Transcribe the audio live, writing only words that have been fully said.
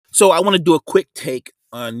So I want to do a quick take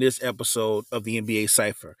on this episode of the NBA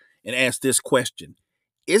Cypher and ask this question.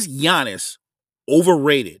 Is Giannis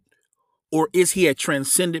overrated, or is he a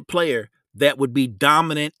transcendent player that would be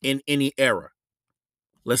dominant in any era?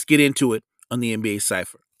 Let's get into it on the NBA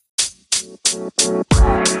Cypher.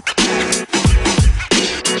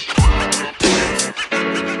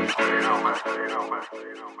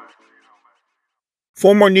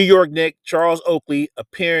 Former New York Knick Charles Oakley,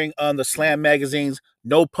 appearing on the Slam Magazine's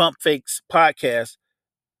No Pump Fakes podcast,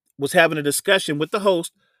 was having a discussion with the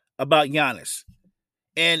host about Giannis.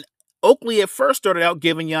 And Oakley at first started out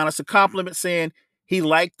giving Giannis a compliment, saying he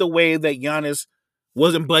liked the way that Giannis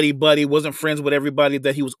wasn't buddy-buddy, wasn't friends with everybody,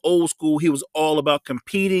 that he was old school. He was all about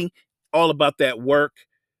competing, all about that work.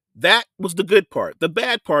 That was the good part. The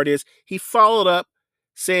bad part is he followed up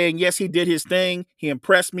saying, yes, he did his thing. He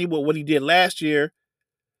impressed me with what he did last year,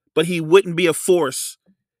 but he wouldn't be a force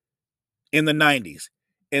in the 90s,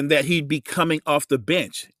 and that he'd be coming off the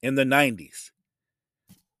bench in the 90s.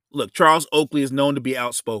 Look, Charles Oakley is known to be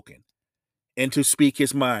outspoken and to speak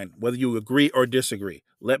his mind, whether you agree or disagree.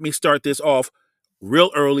 Let me start this off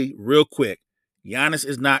real early, real quick. Giannis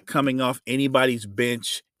is not coming off anybody's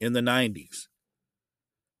bench in the 90s.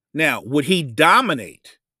 Now, would he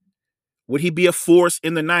dominate? Would he be a force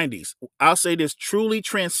in the 90s? I'll say this: truly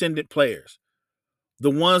transcendent players, the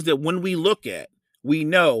ones that when we look at, we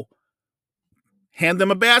know, hand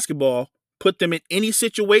them a basketball, put them in any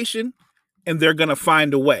situation, and they're going to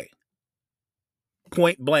find a way.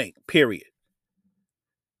 Point blank, period.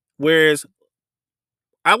 Whereas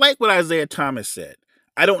I like what Isaiah Thomas said.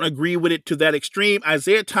 I don't agree with it to that extreme.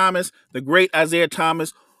 Isaiah Thomas, the great Isaiah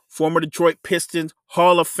Thomas, former Detroit Pistons,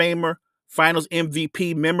 Hall of Famer, Finals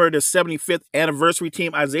MVP, member of the 75th anniversary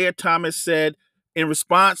team, Isaiah Thomas said in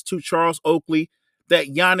response to Charles Oakley that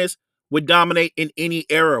Giannis would dominate in any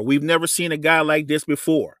era. We've never seen a guy like this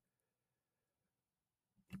before.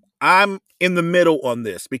 I'm in the middle on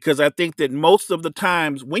this because I think that most of the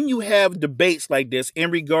times when you have debates like this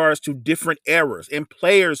in regards to different eras and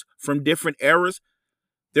players from different eras,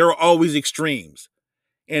 there are always extremes.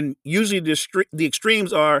 And usually the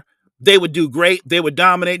extremes are they would do great, they would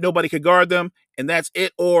dominate, nobody could guard them, and that's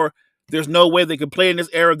it. Or there's no way they could play in this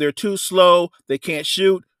era, they're too slow, they can't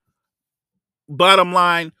shoot. Bottom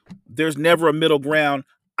line, there's never a middle ground.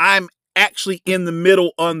 I'm actually in the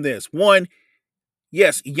middle on this. One,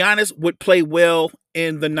 yes, Giannis would play well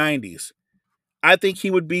in the 90s. I think he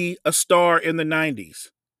would be a star in the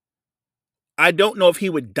 90s. I don't know if he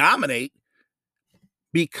would dominate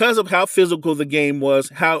because of how physical the game was,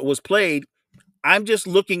 how it was played. I'm just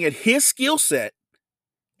looking at his skill set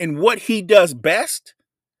and what he does best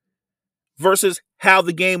versus how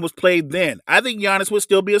the game was played then. I think Giannis would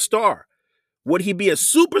still be a star. Would he be a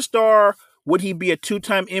superstar? Would he be a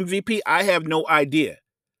two-time MVP? I have no idea.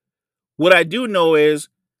 What I do know is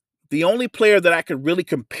the only player that I could really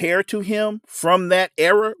compare to him from that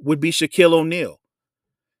era would be Shaquille O'Neal.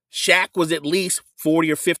 Shaq was at least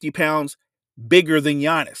 40 or 50 pounds bigger than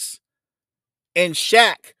Giannis. And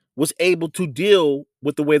Shaq was able to deal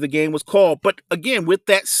with the way the game was called. But again, with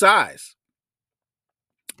that size,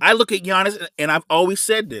 I look at Giannis, and I've always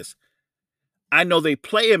said this. I know they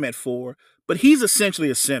play him at 4, but he's essentially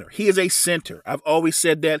a center. He is a center. I've always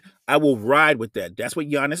said that. I will ride with that. That's what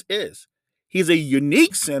Giannis is. He's a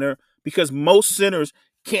unique center because most centers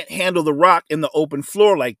can't handle the rock in the open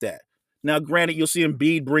floor like that. Now, granted, you'll see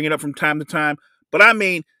Embiid bring it up from time to time, but I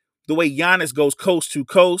mean, the way Giannis goes coast to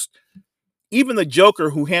coast, even the Joker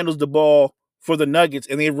who handles the ball for the Nuggets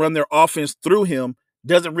and they run their offense through him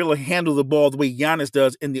doesn't really handle the ball the way Giannis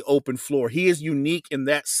does in the open floor. He is unique in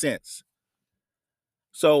that sense.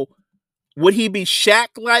 So, would he be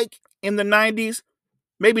Shaq-like in the 90s?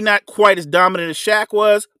 Maybe not quite as dominant as Shaq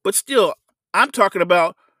was, but still, I'm talking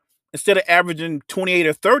about instead of averaging 28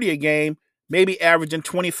 or 30 a game, maybe averaging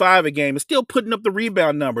 25 a game and still putting up the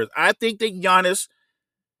rebound numbers. I think that Giannis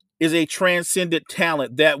is a transcendent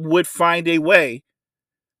talent that would find a way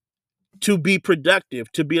to be productive,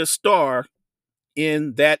 to be a star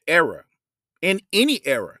in that era, in any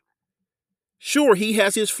era. Sure, he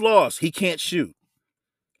has his flaws. He can't shoot,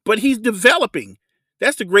 but he's developing.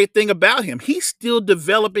 That's the great thing about him. He's still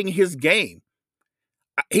developing his game.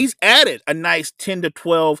 He's added a nice 10 to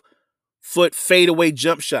 12 foot fadeaway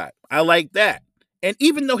jump shot. I like that. And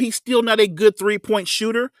even though he's still not a good 3-point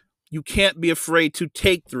shooter, you can't be afraid to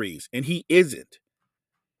take threes, and he isn't.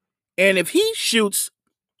 And if he shoots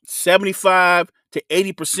 75 to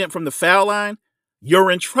 80% from the foul line,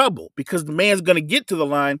 you're in trouble because the man's going to get to the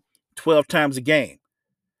line 12 times a game.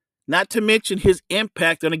 Not to mention his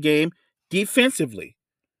impact on a game defensively.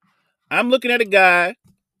 I'm looking at a guy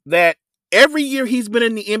that every year he's been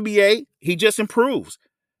in the NBA, he just improves.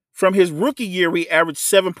 From his rookie year, he averaged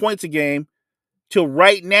 7 points a game till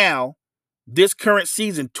right now, this current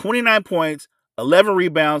season, 29 points, 11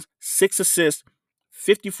 rebounds, 6 assists,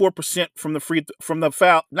 54% from the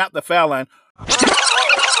foul, not the foul line,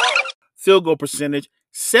 field goal percentage,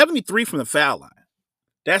 73 from the foul line.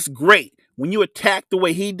 That's great. When you attack the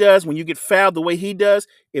way he does, when you get fouled the way he does,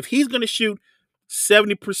 if he's going to shoot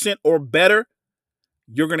 70% or better,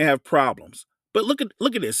 you're going to have problems. But look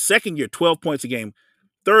at this. Second year, 12 points a game.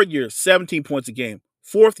 Third year, 17 points a game.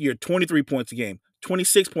 Fourth year, 23 points a game.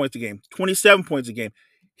 26 points a game. 27 points a game.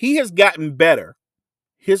 He has gotten better.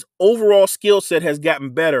 His overall skill set has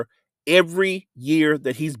gotten better every year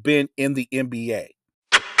that he's been in the NBA.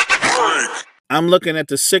 I'm looking at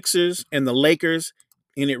the Sixers and the Lakers,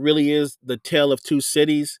 and it really is the tale of two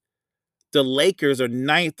cities. The Lakers are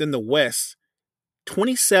ninth in the West,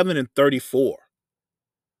 27-34.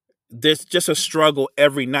 There's just a struggle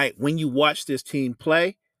every night. When you watch this team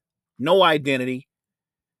play, no identity.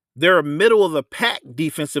 They're a middle of the pack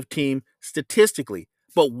defensive team statistically,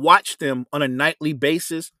 but watch them on a nightly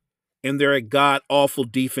basis, and they're a god-awful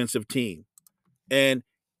defensive team. And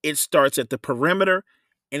it starts at the perimeter,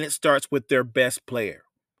 and it starts with their best player.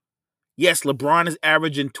 Yes, LeBron is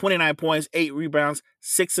averaging 29 points, 8 rebounds,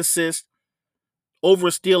 6 assists, over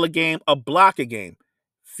a steal a game, a block a game,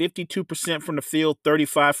 52% from the field,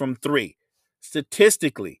 35 from 3.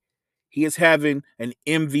 Statistically, he is having an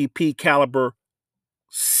MVP caliber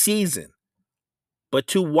season. But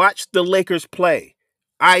to watch the Lakers play,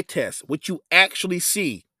 eye test, what you actually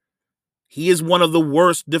see, he is one of the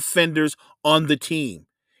worst defenders on the team.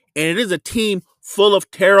 And it is a team full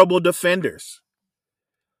of terrible defenders.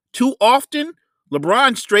 Too often,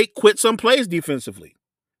 LeBron straight quits on plays defensively.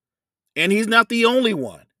 And he's not the only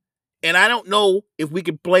one. And I don't know if we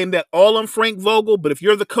can blame that all on Frank Vogel, but if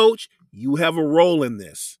you're the coach, you have a role in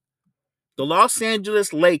this. The Los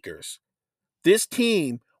Angeles Lakers, this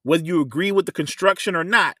team, whether you agree with the construction or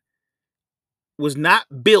not, was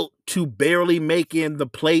not built to barely make in the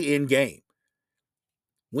play-in game.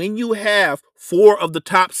 When you have 4 of the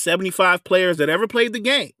top 75 players that ever played the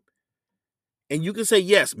game, and you can say,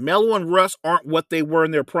 yes, Melo and Russ aren't what they were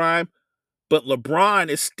in their prime, but LeBron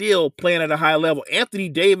is still playing at a high level. Anthony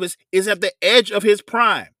Davis is at the edge of his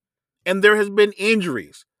prime, and there has been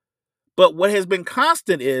injuries. But what has been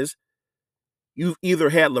constant is you've either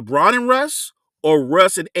had LeBron and Russ or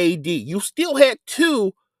Russ and AD. You still had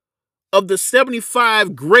 2 of the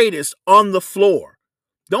 75 greatest on the floor.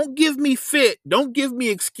 Don't give me fit. Don't give me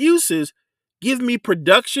excuses. Give me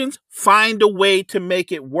productions. Find a way to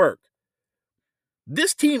make it work.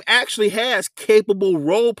 This team actually has capable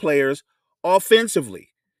role players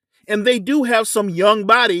offensively. And they do have some young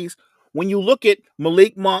bodies. When you look at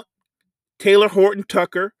Malik Monk, Taylor Horton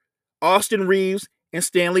Tucker, Austin Reeves, and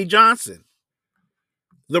Stanley Johnson.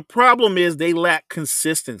 The problem is they lack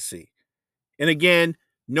consistency. And again,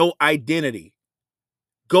 no identity.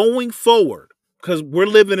 Going forward, because we're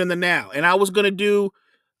living in the now. And I was gonna do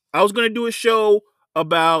a show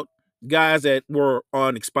about guys that were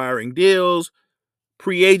on expiring deals,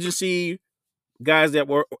 pre-agency, guys that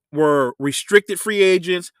were restricted free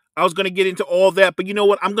agents. I was going to get into all that, but you know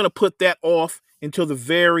what? I'm going to put that off until the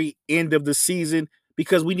very end of the season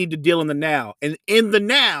because we need to deal in the now. And in the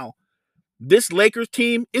now, this Lakers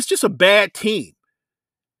team, it's just a bad team.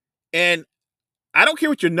 And I don't care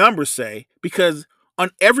what your numbers say because on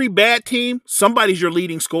every bad team, somebody's your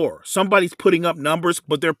leading scorer. Somebody's putting up numbers,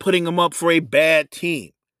 but they're putting them up for a bad team.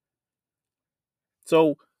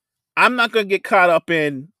 So I'm not going to get caught up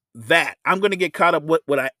in that. I'm going to get caught up with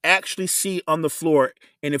what I actually see on the floor.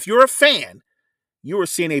 And if you're a fan, you are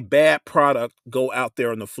seeing a bad product go out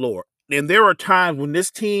there on the floor. And there are times when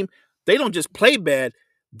this team, they don't just play bad,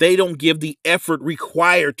 they don't give the effort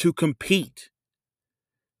required to compete.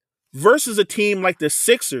 Versus a team like the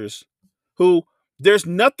Sixers, who there's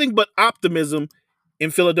nothing but optimism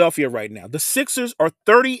in Philadelphia right now. The Sixers are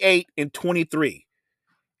 38-23,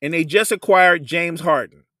 and they just acquired James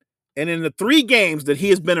Harden. And in the 3 games that he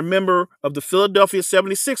has been a member of the Philadelphia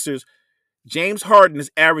 76ers, James Harden is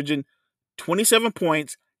averaging 27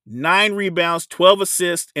 points, 9 rebounds, 12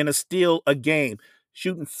 assists, and a steal a game,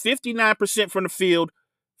 shooting 59% from the field,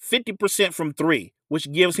 50% from 3,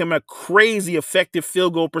 which gives him a crazy effective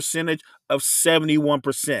field goal percentage of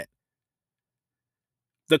 71%.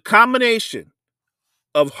 The combination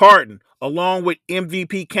of Harden, along with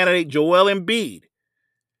MVP candidate Joel Embiid,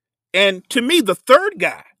 and to me, the third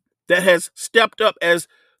guy that has stepped up as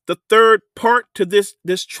the third part to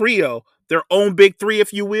this trio, their own big 3,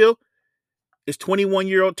 if you will, is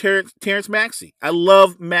 21-year-old Terrence Maxey. I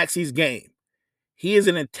love Maxey's game. He is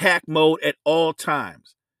in attack mode at all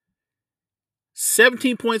times.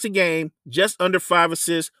 17 points a game, just under 5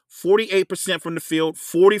 assists, 48% from the field,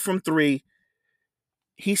 40 from 3.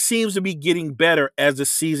 He seems to be getting better as the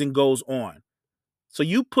season goes on. So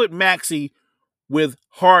you put Maxey with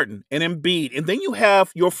Harden and Embiid, and then you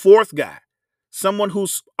have your fourth guy, someone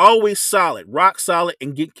who's always solid, rock solid,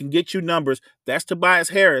 and can get you numbers. That's Tobias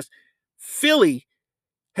Harris. Philly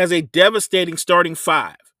has a devastating starting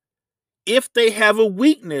five. If they have a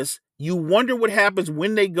weakness, you wonder what happens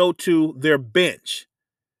when they go to their bench.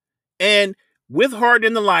 And with Harden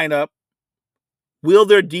in the lineup, will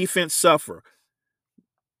their defense suffer?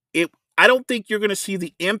 I don't think you're going to see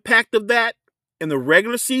the impact of that in the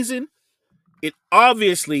regular season. It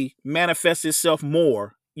obviously manifests itself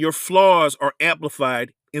more. Your flaws are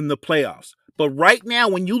amplified in the playoffs. But right now,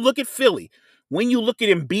 when you look at Philly, when you look at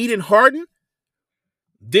Embiid and Harden,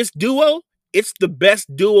 this duo, it's the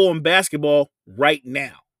best duo in basketball right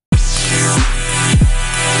now.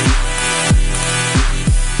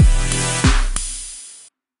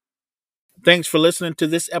 Thanks for listening to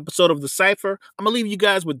this episode of The Cypher. I'm going to leave you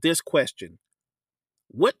guys with this question.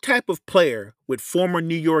 What type of player would former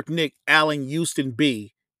New York Knick Allen Houston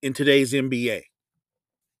be in today's NBA?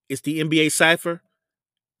 It's the NBA Cypher.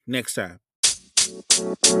 Next time.